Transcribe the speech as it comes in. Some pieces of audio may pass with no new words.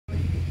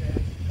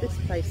This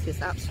place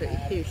is absolutely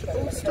huge. Look at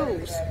all the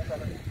stalls.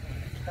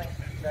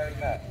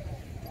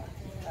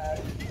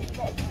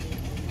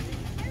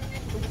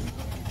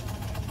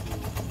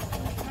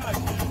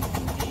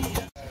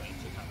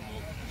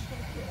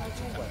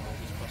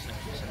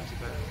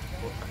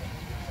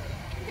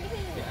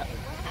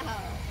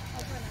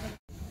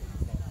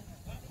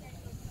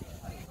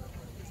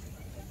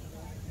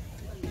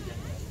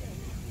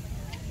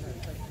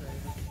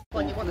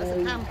 One you want as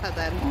a camper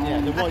then?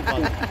 Yeah, the white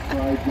one.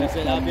 That's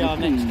it, that'll be our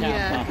next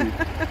camper.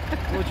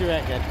 Yeah. What do you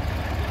reckon?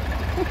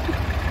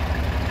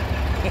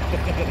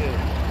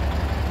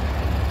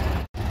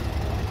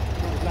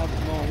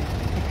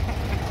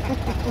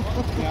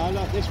 Yeah, I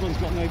like this one's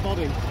got no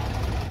body.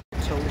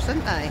 Tools,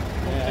 isn't they?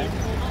 Yeah.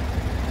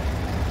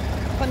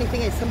 Funny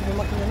thing is, some of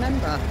them I can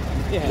remember.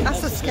 Yeah,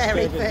 that's a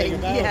scary thing.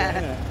 About yeah,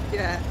 it,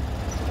 yeah.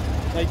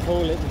 They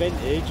call it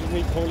vintage and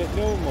we call it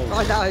normal.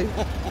 I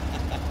know.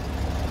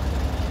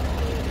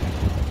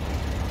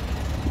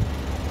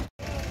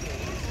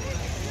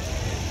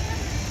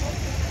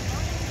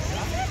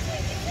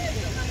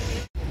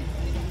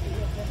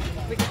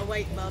 We gotta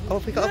wait, Mum. Oh,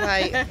 we gotta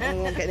wait.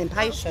 Oh, I'm getting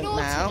impatient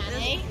now.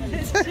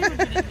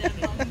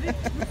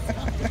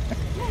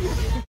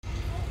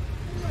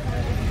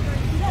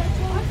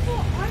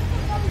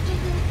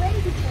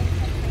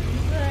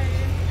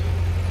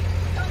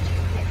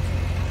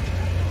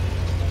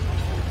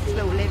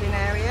 Little living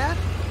area.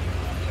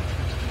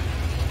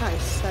 That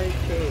is so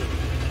cute.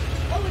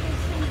 Oh,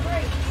 there's some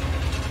grapes.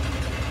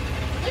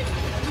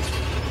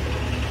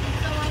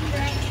 So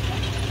hungry.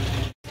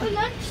 For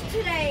lunch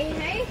today,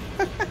 hey?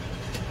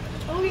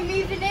 Are we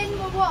moving in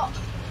or what?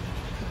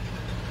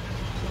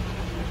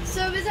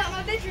 So is that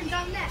my bedroom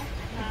down there?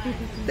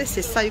 This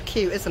is so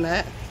cute, isn't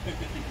it?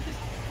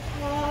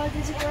 Oh,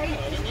 there's a grape.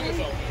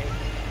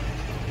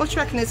 What do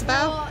you reckon,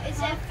 Isabel? Oh, is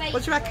there fake?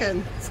 What do you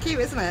reckon? It's cute,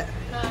 isn't it?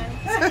 No.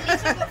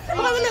 What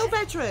about the little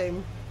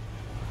bedroom?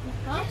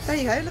 Huh? There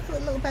you go, look at the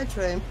little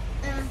bedroom.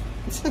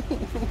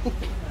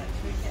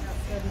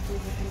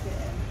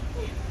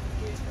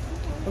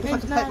 I If I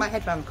can poke my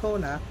head round the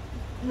corner.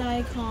 No,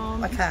 you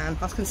can't. I can.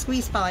 I can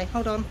squeeze by.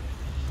 Hold on.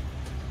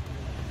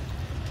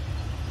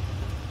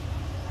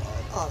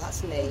 Oh,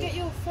 that's neat. Get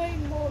your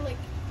phone more like...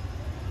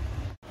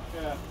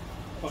 Yeah,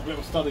 like a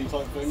little study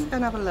type thing. Let's go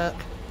and have a look.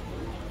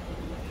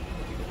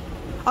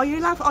 Oh, you're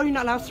not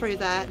allowed through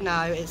there.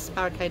 No, it's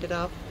barricaded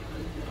off.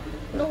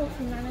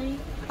 Naughty nanny.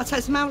 I'd say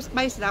it's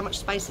amazing how much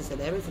space is in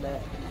there, isn't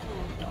it?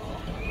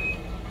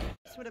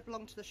 This would have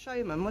belonged to the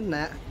showman, wouldn't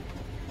it?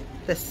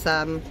 This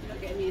belonged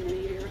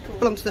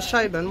to the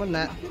showman, wouldn't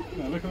it?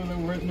 Yeah, look at the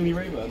little mini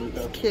river.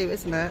 It's cute,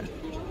 isn't it?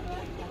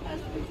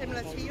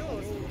 Similar to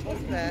yours,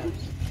 wasn't it?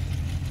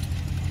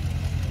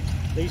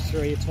 These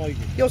three are tiny.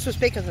 Yours was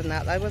bigger than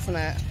that, though, wasn't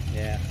it?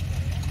 Yeah.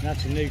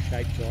 That's a new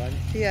shape giant.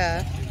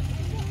 Yeah.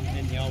 And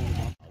then the older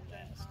one.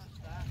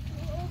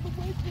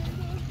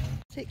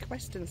 Antique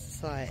Western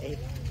Society.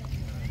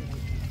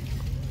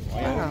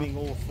 Wyoming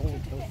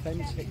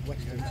authentic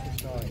Western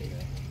Society.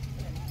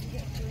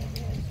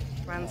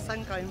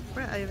 Grandson going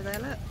for it over there,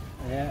 look.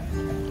 Yeah.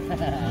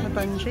 The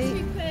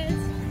bungee.